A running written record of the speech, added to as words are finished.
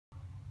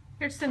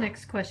Here's the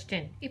next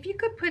question. If you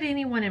could put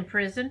anyone in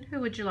prison,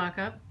 who would you lock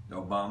up?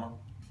 Obama.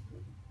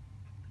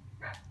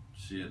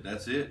 Shit,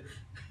 that's it.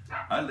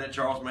 I'd let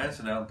Charles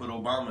Manson out and put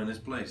Obama in his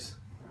place.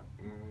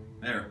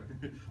 There.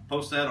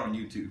 Post that on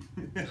YouTube.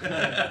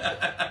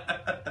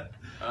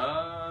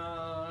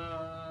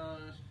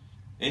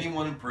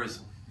 Anyone in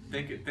prison.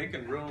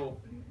 Thinking real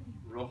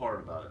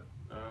hard about it.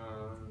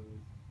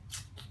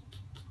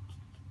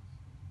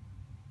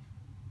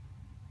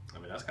 I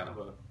mean, that's kind of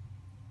a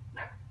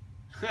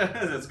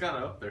that's kind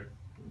of up there.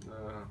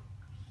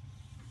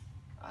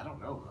 I don't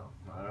know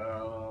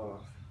though.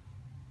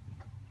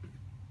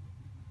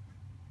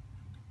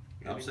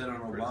 I'm set on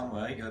Obama.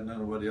 I ain't got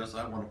nobody else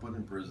I want to put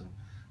in prison.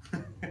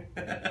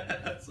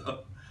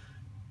 So.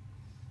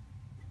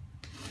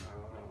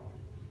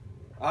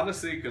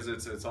 Honestly, because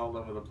it's all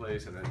over the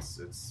place and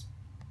it's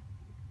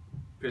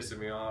pissing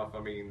me off.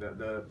 I mean,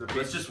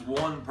 It's just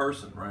one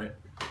person, right?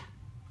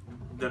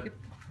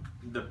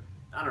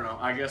 I don't know.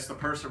 I guess the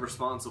person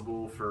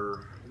responsible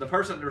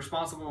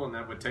and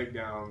that would take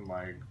down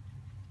like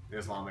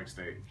Islamic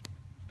State.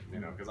 You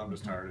know, because I'm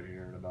just tired of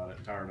hearing about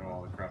it, tired of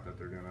all the crap that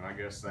they're doing. And I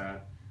guess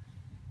that,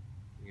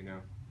 you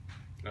know,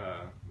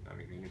 I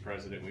mean, any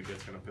president we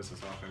get's gonna piss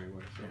us off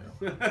anyway.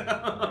 So.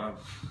 Yeah.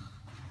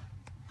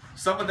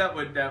 Something that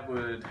would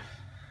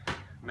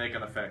make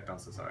an effect on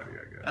society,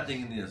 I guess. I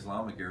think in the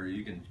Islamic area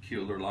you can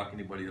kill or lock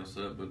anybody else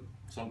up, but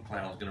some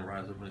clown's gonna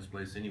rise up in this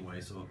place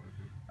anyway. So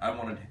I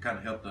wanted to kind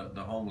of help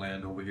the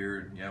homeland over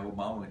here. And yeah,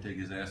 Obama would take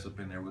his ass up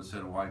in there with a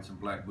set of whites and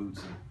black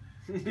boots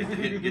and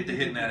get to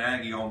hitting that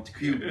Aggie on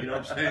cue. You know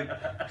what I'm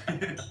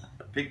saying?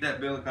 Pick that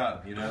bill of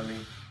cotton. You know what I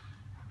mean?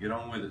 Get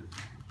on with it.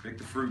 Pick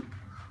the fruit.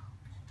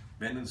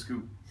 Bend and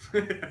scoop.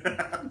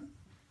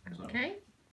 Okay.